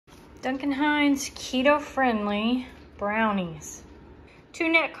Duncan Hines keto-friendly brownies. 2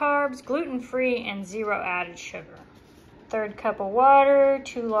 net carbs, gluten-free, and 0 added sugar. 1/3 cup of water,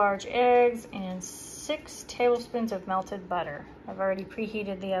 2 large eggs, and 6 tablespoons of melted butter. I've already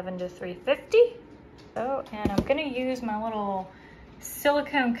preheated the oven to 350. And I'm gonna use my little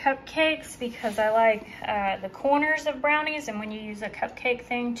silicone cupcakes because I like the corners of brownies, and when you use a cupcake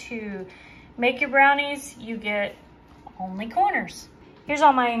thing to make your brownies, you get only corners. Here's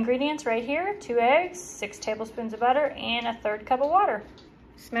all my ingredients right here. 2 eggs, 6 tablespoons of butter, and 1/3 cup of water.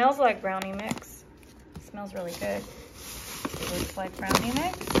 Smells like brownie mix. Smells really good. It looks like brownie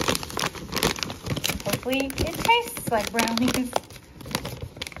mix. Hopefully it tastes like brownies.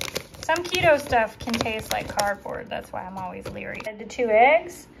 Some keto stuff can taste like cardboard. That's why I'm always leery. Add the 2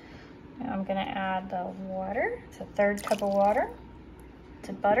 eggs. Now I'm gonna add the water. It's 1/3 cup of water.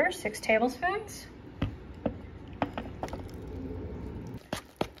 To butter, 6 tablespoons.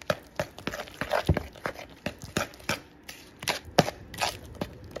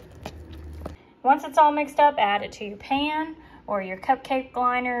 Once it's all mixed up, add it to your pan or your cupcake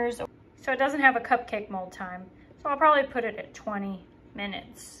liners. So it doesn't have a cupcake mold time. So I'll probably put it at 20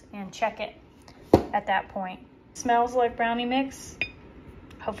 minutes and check it at that point. Smells like brownie mix.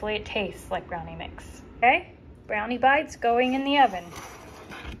 Hopefully it tastes like brownie mix. Okay, brownie bites going in the oven.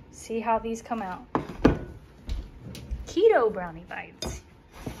 See how these come out. Keto brownie bites.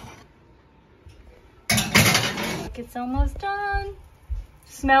 Look, it's almost done.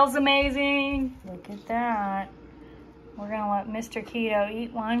 Smells amazing. Look at that. We're gonna let Mr. Keto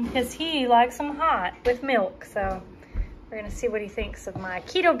eat one because he likes them hot with milk. So we're gonna see what he thinks of my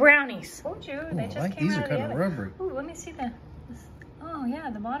keto brownies. Told you, they just came out of the oven. These are kind of rubbery. Ooh, let me see the. Oh yeah,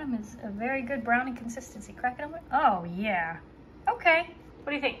 the bottom is a very good brownie consistency. Crack it open. Oh yeah. Okay. What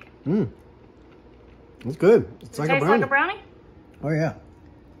do you think? It's good. It's like a brownie. Tastes like a brownie? Oh yeah.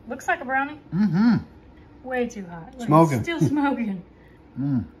 Looks like a brownie. Way too hot. Look, smoking. It's still smoking.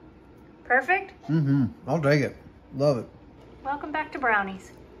 Perfect? I'll take it. Love it. Welcome back to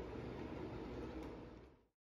brownies.